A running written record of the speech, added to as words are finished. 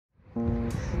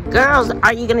Girls,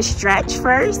 are you gonna stretch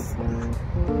first?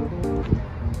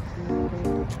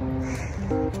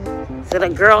 So the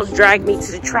girls dragged me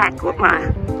to the track with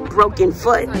my broken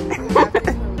foot.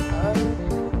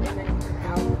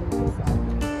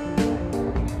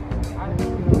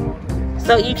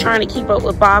 So you trying to keep up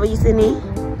with Bobby, Sydney?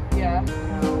 Yeah.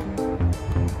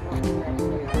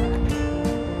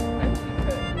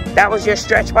 That was your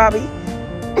stretch, Bobby?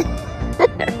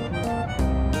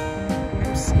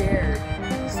 I'm scared.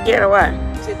 Scared of what?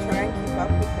 To try and keep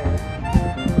up with her.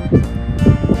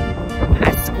 I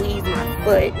squeezed my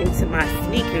foot into my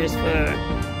sneakers for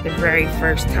the very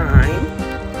first time.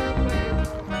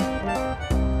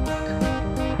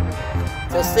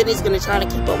 So Sydney's gonna try to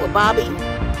keep up with Bobby.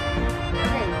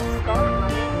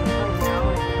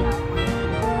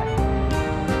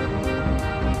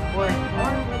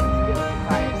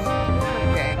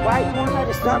 Why you want her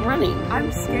to stop running?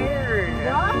 I'm scared.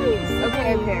 Nice.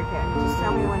 Okay. Just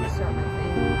tell me when to start my thing.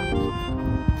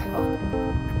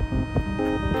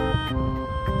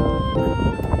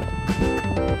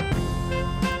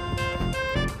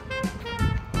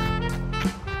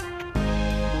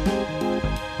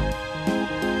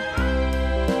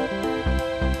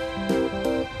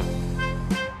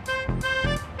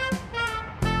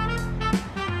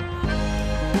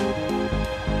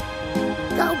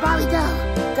 Go, Bobby, go.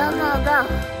 Go, go, go.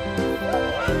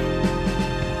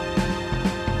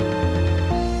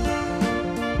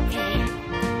 Okay.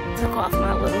 Took off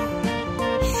my little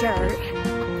shirt.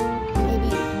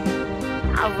 Maybe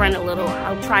I'll run a little.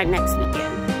 I'll try next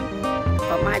weekend.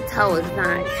 But my toe is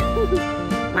not,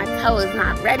 my toe is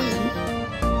not ready.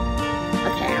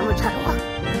 Okay, I'm gonna try to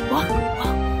walk.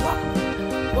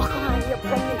 Walk on your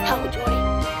broken toe, Jordan.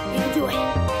 You can do it. You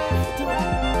can do it.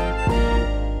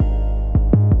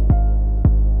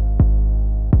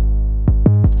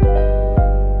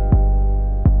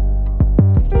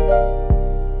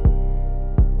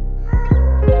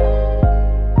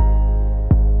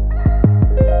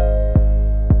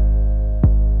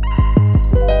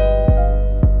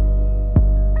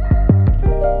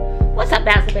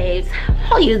 Bazzle babes,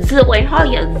 how you doing? How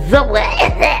you doing?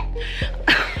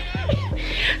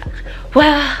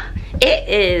 Well, it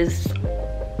is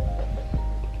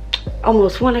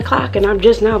almost 1 o'clock and I'm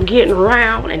just now getting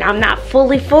around and I'm not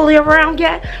fully around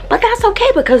yet, but that's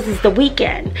okay because it's the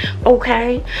weekend.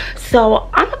 Okay, so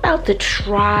I'm about to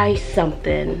try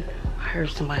something. I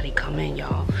heard somebody come in,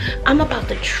 y'all. I'm about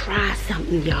to try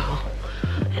something, y'all,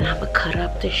 and I'm gonna cut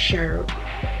up this shirt.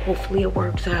 Hopefully it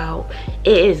works out.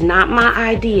 It is not my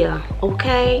idea,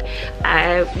 okay?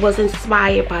 I was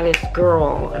inspired by this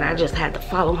girl and I just had to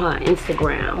follow her on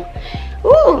Instagram.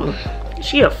 Ooh,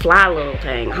 she a fly little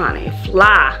thing, honey,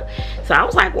 fly. So I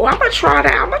was like, well, I'm gonna try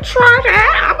that. I'm gonna try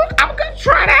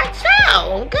that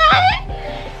too, okay?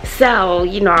 So,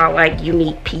 you know, I like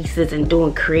unique pieces and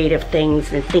doing creative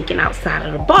things and thinking outside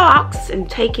of the box and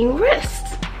taking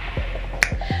risks.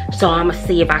 So I'm gonna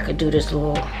see if I could do this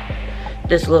little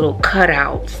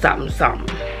cutout something.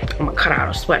 I'm gonna cut out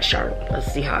a sweatshirt.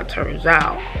 Let's see how it turns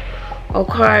out.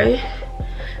 Okay,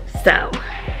 so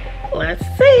let's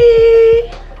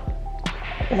see.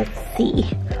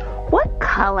 What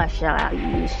color should I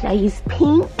use? Should I use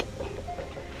pink,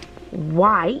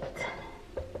 white?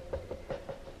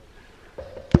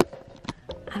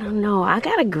 I don't know. I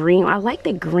got a green. I like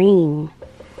the green.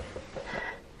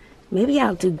 Maybe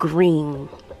I'll do green.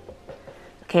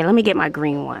 Okay, let me get my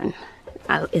green one.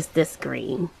 It's this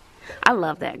green. I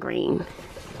love that green.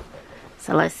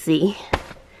 So let's see.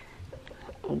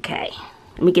 Okay,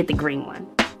 let me get the green one.